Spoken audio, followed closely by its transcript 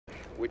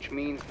which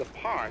means the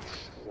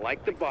parts,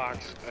 like the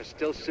box, are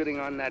still sitting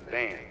on that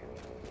van.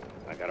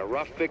 I got a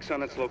rough fix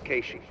on its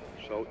location,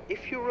 so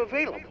if you're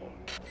available...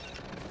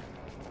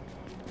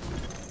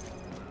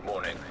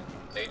 Morning.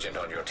 Agent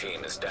on your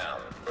team is down.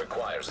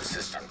 Requires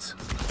assistance.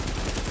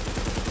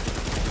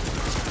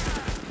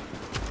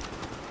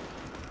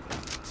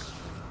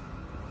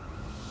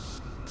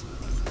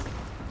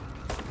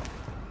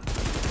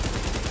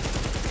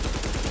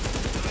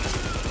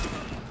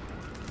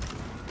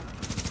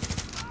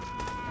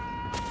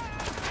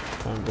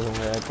 I'm going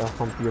to have to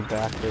hump your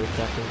back for a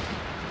second.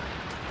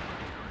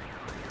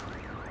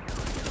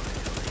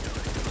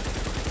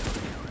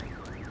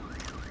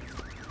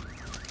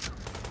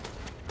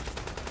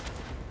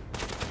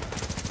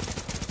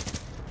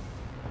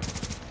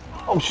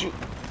 Oh shoot!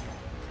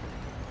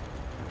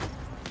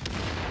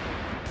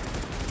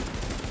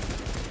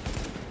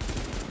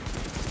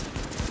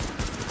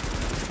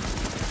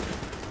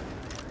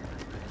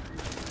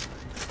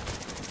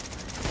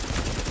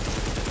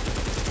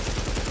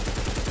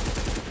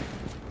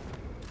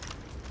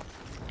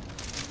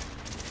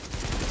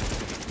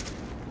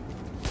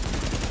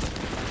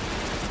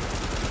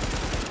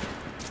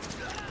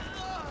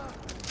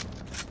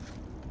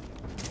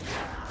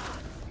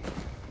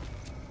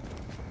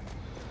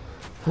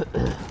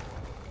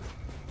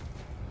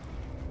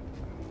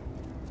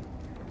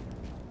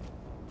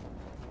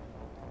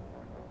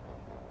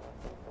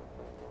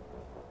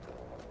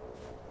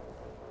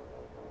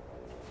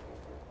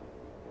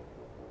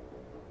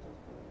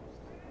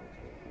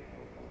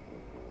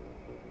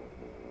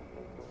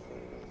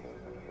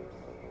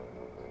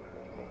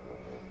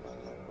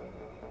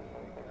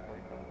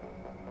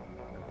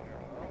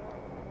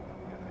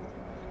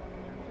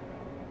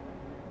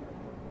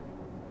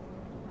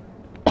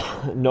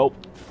 Nope.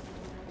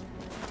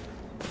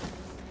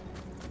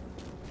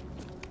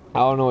 I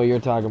don't know what you're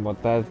talking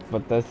about,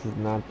 but this is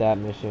not that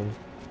mission.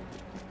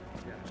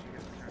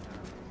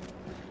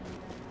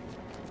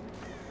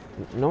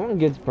 No one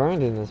gets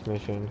burned in this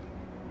mission.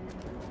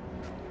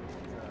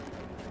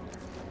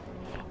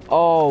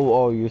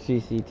 Oh, your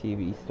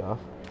CCTV stuff.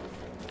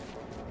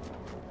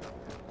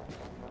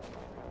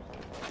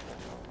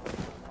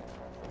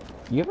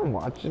 You haven't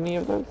watched any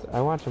of those?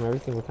 I watch them every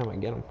single time I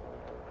get them.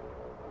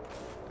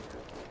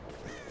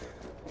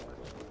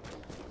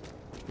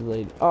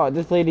 Lady. Oh,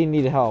 this lady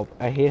needed help.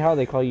 I hate how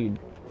they call you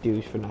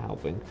douche for not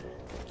helping.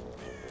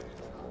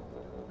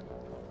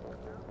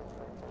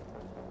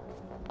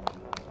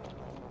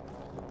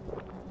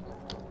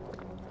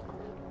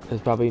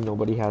 There's probably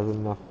nobody has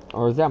enough.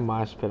 Or is that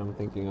mosh pit I'm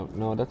thinking of?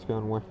 No, that's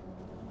Ground War.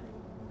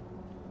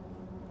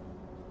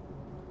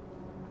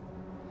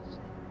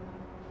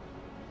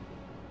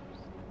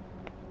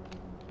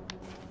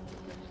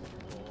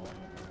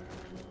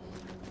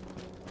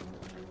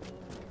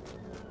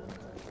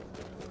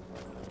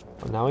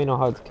 Now we know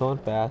how it's killing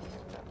fast.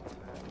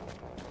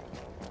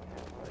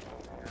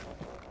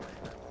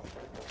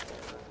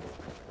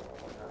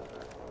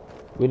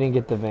 We didn't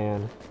get the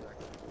van.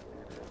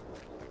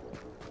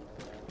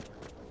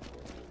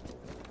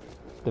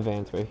 The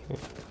van's right here.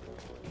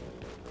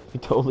 We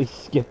totally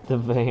skipped the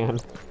van.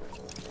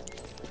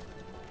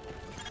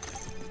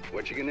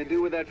 What you're gonna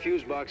do with that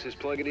fuse box is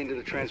plug it into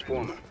the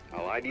transformer.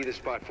 I'll ID the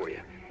spot for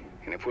you.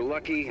 And if we're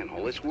lucky and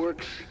all this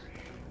works,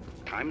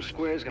 Times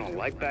Square is gonna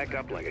light back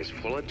up like it's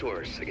full of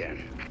tourists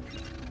again.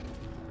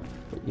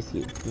 But you see,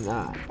 it's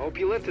not. Hope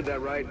you lifted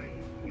that right.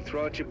 You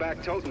throw out your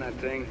back toting that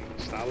thing.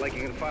 It's not like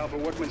you can file for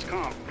workman's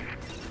comp.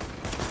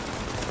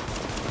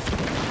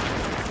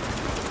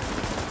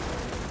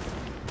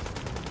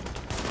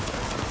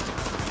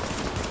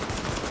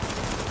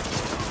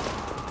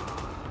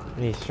 I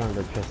need a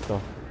stronger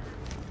pistol.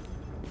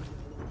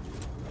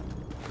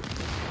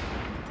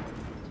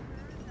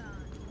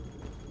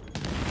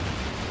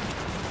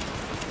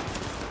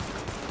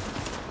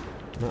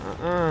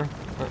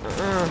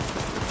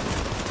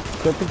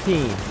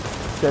 Serpentine.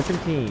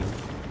 Serpentine.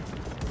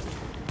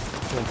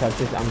 I'm gonna touch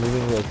this. I'm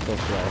moving really so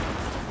slow.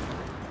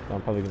 So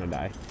I'm probably gonna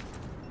die.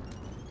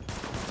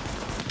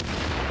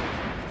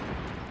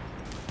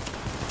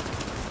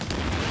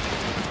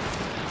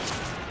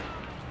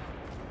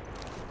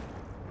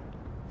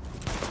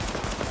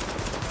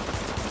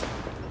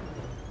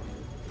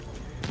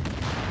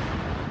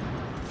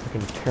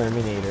 Fucking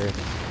Terminator.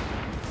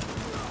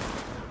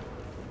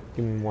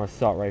 Give me more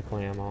assault rifle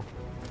ammo.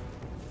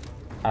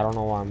 I don't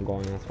know why I'm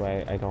going this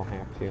way. I don't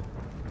have to. You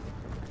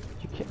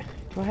can't.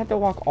 Do I have to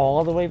walk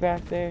all the way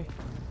back there?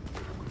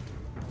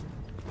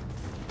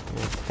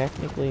 There's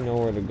technically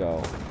nowhere to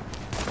go.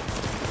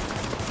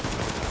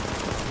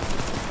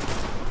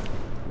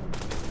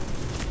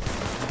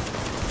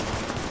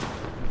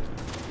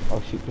 Oh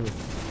shoot, come here.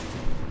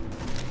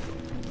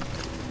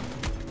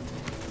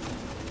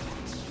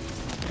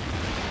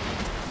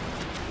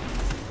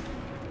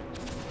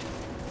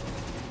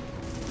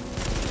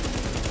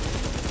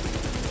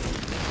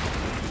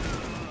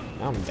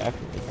 I'm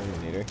definitely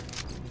Terminator.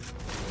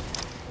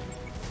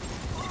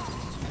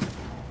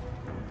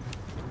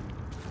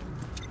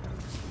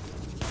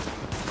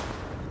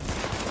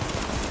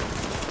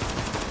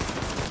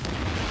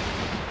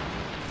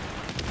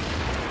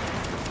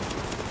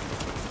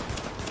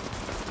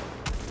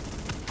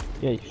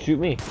 Yeah, shoot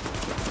me.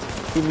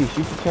 Shoot me,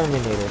 shoot the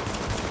Terminator.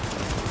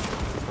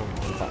 Oh,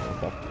 I'm fighting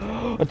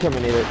myself. A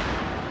Terminator.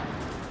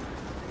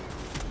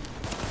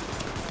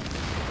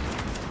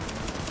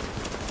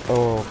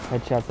 Oh,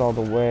 headshots all the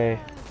way.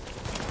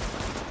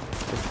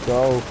 Let's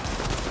go.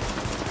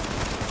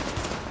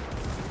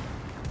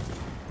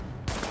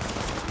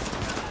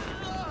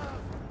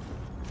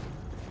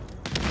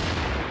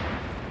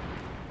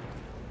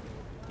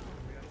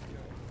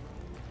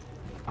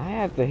 I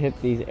have to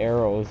hit these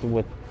arrows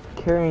with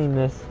carrying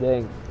this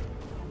thing.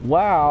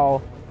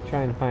 Wow.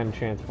 Trying to find a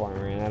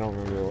transformer and I don't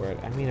remember where it.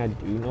 I mean, I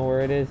do know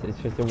where it is. It's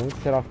just it won't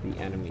set off the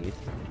enemies.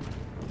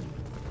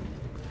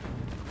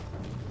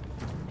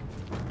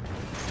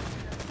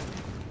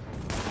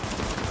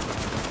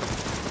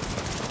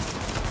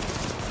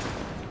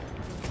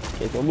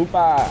 Okay, so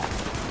Lupa.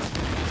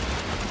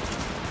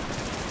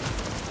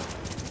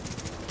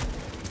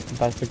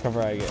 That's the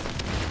cover I get.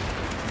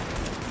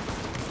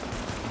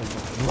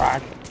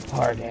 Rock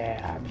hard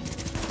abs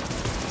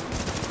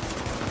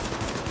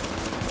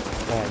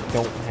that I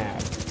don't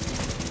have.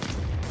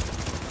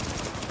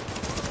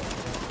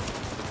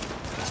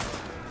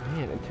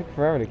 Man, it took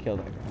forever to kill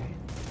that guy.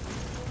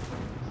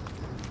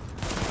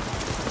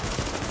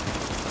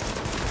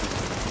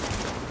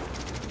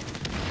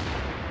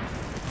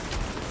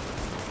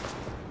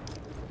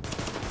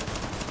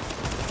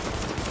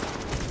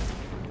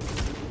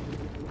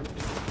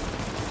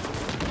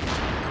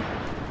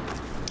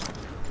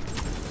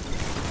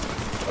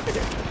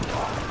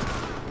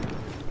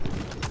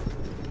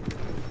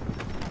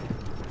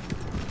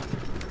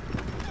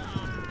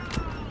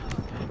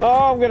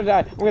 Oh, I'm gonna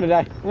die. I'm gonna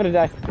die. I'm gonna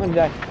die. I'm gonna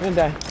die. I'm gonna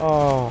die.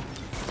 Oh.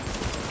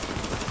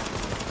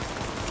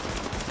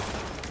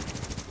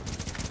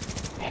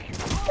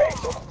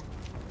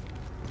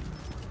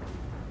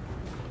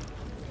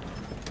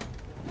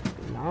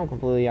 Now I'm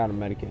completely out of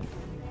medicine.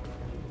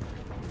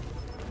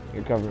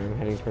 You're covering. I'm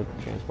heading towards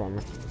the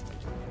transformer.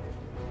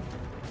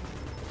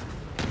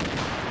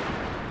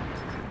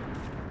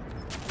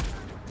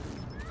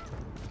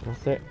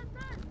 That's it.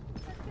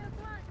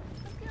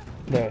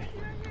 There.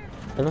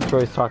 Everyone's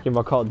always talking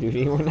about Call of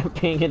Duty. We're not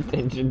paying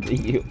attention to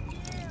you.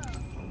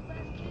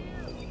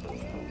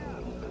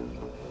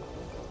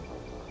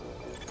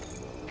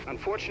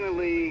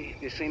 Unfortunately,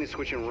 this ain't a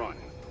switch and run.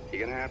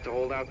 You're gonna have to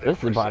hold out there. This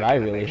is the part I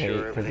really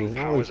hate because he's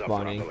not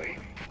respawning.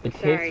 It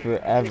takes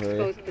forever. It's an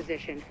exposed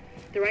position.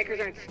 The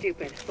Rikers aren't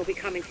stupid. They'll be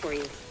coming for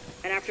you.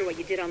 And after what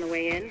you did on the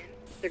way in,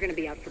 they're gonna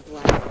be out for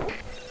blood.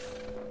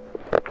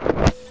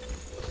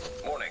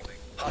 Warning.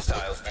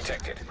 Hostiles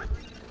detected.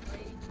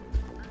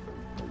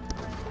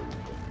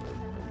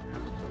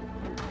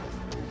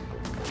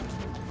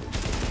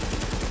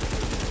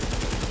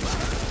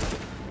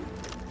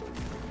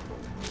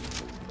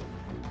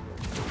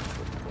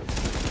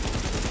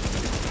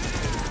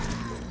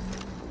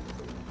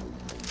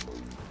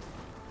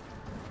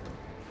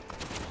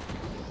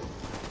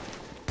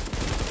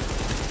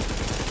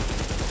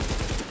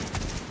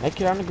 Make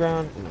it on the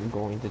ground, and I'm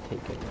going to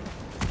take it.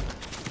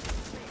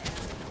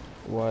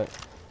 What?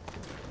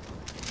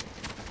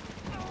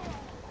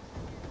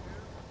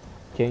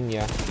 King,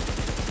 yeah.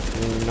 I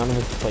mean, none of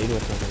us played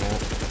with him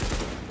yet.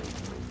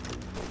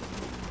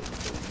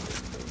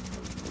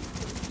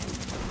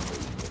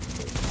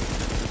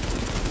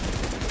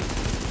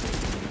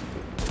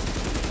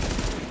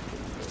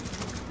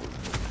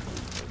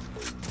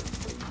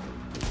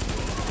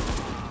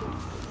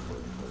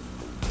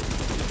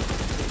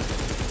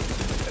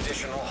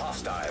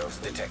 Hostiles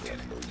detected.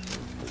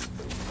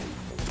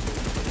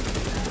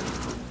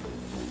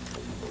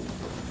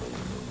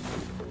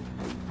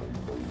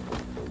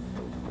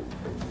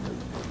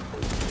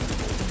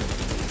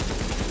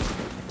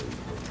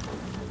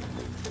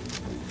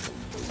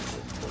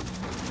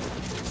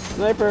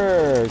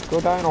 Sniper!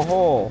 Go die in a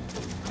hole!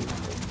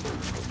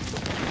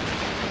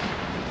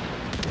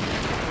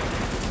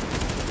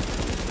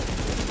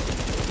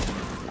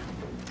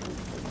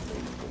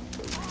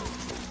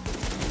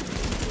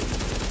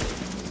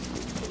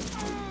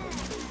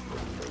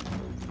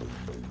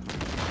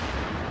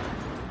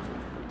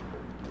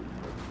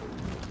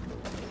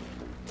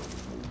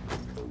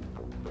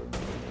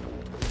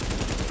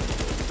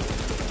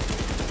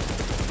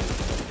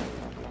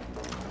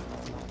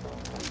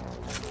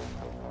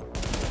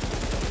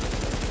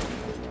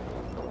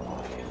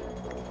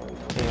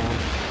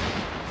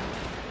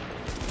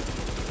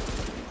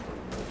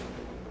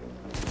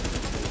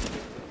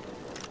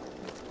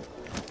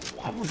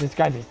 Why won't this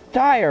guy just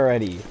die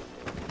already?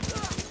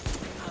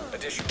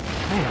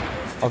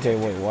 Okay,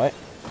 wait, what?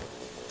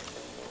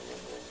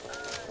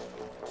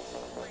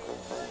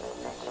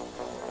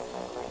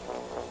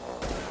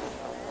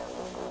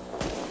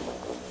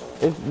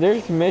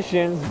 There's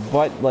missions,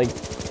 but like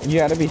you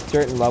gotta be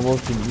certain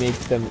levels to make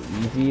them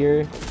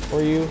easier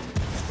for you.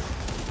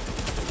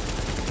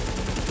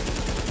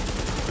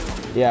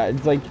 Yeah,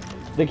 it's like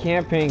the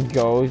campaign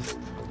goes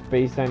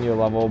based on your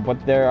level,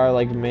 but there are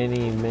like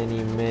many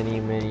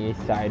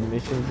side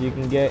missions you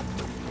can get,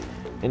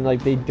 and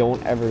like they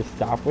don't ever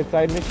stop with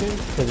side missions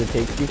because it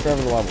takes you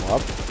forever to level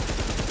up.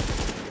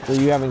 So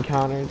you have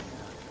encounters.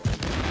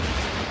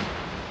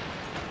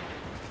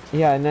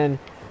 Yeah, and then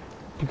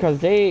because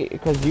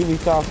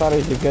Ubisoft thought it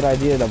was a good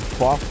idea to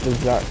buff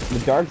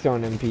the Dark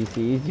Zone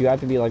NPCs, you have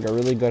to be like a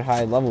really good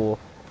high level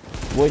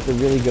with a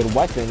really good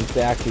weapons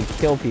to actually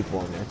kill people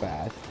when they're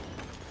fast.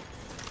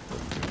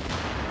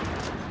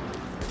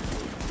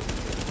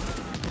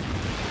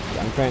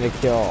 I'm trying to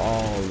kill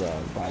all the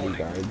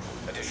bodyguards.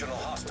 Additional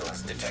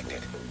hostiles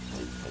detected.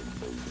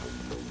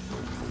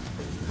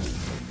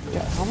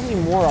 Yeah, how many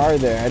more are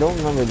there? I don't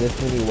remember this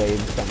many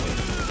waves coming.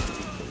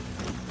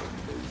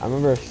 I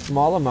remember a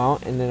small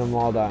amount and then them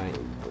all dying.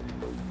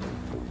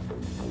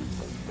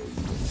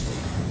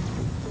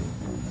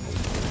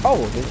 Oh,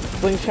 there's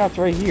slingshots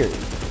right here.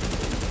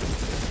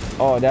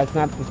 Oh, that's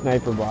not the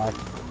sniper box.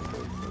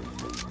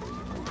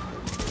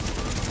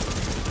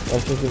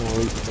 That's just an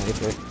elite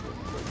sniper.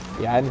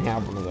 Yeah, I didn't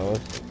have one of those.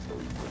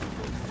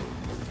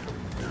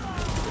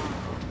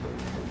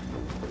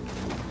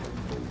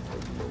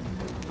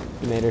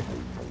 Tomato.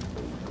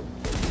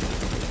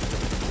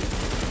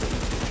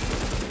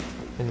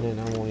 And then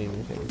I won't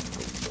even take it.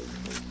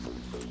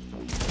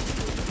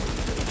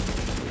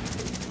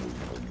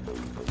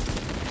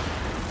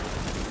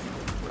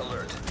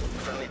 Alert.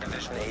 Friendly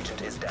division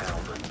agent is down.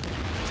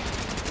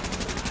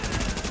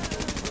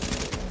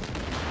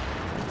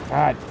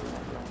 God.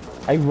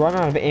 I run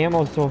out of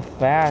ammo so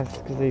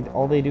fast because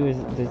all they do is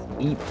just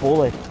eat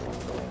bullets.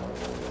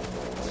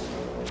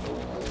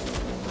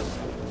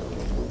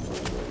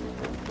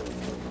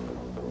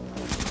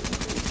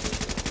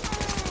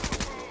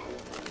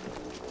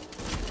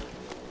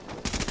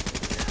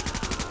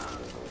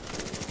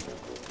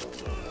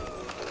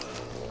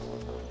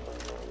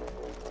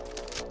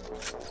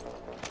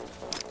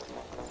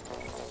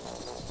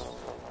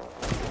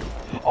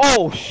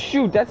 Oh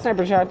shoot, that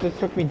sniper shot just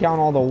took me down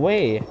all the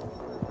way.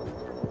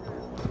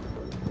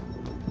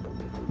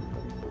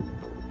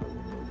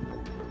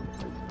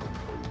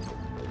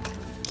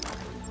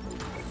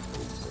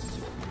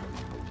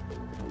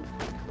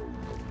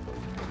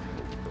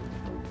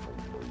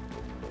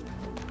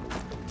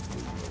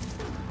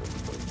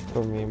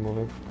 Cover me, I'm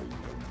moving.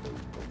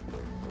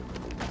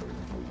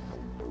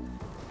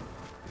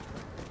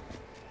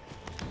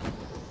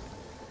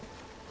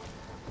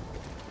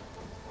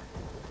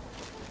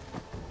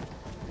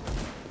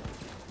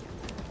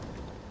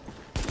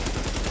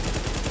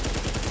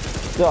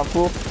 Stop,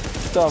 fool.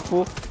 Stop,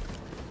 fool.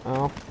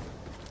 Oh.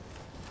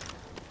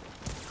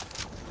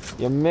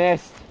 You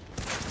missed.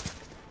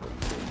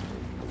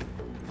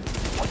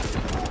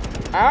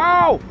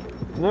 Ow!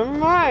 Never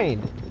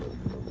mind.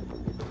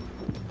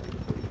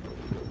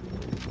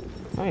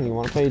 Fine, you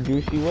want to play a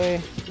douchey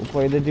way? We'll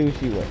play the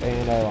douchey way.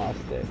 And I lost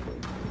it.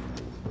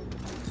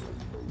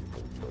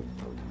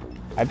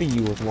 I beat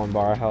you with 1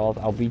 bar health.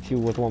 I'll beat you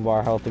with 1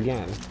 bar health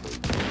again.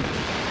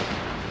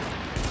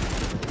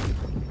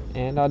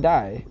 And I'll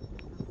die.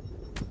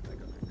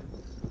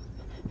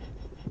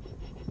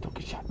 Don't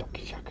get shot, don't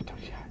get shot, don't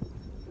get shot.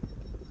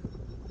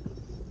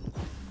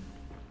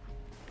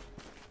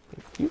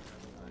 Thank you.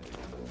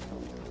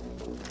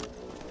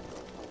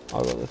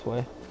 I'll go this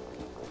way.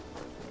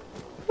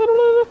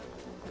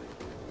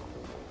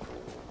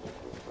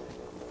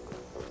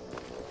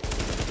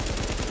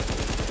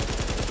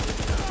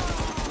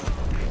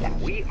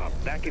 We are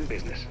back in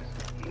business.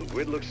 The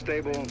grid looks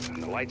stable,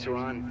 and the lights are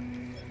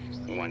on.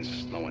 No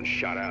one's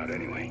shot out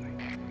anyway.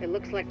 It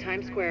looks like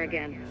Times Square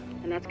again,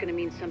 and that's gonna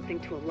mean something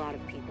to a lot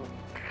of people.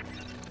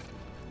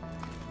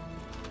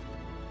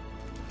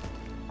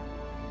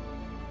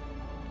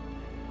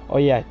 Oh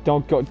yeah,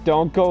 don't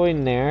go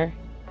in there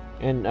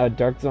in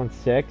Dark Zone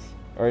 6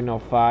 or no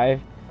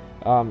 5.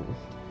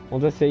 We'll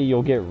just say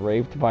you'll get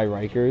raped by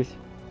Rikers.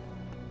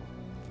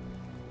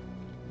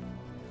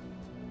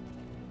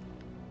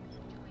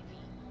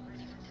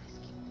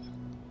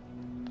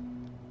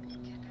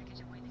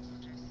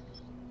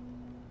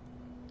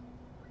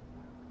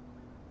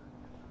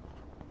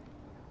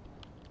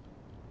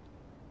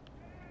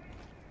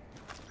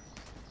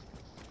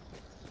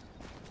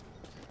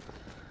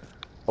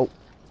 Oh,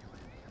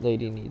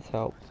 lady needs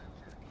help.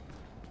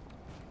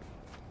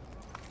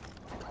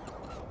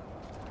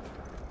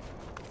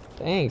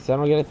 Thanks, I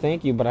don't get a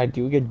thank you, but I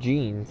do get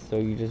jeans, so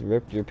you just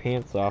ripped your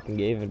pants off and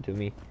gave them to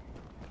me.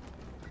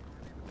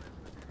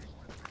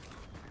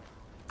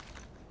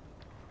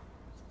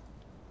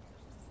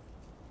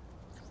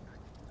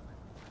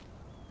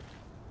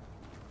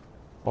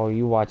 Oh, are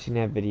you watching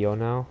that video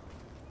now?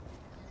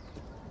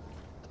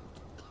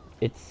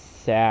 It's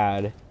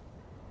sad.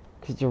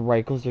 Because the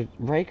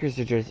Rikers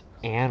are just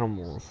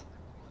animals.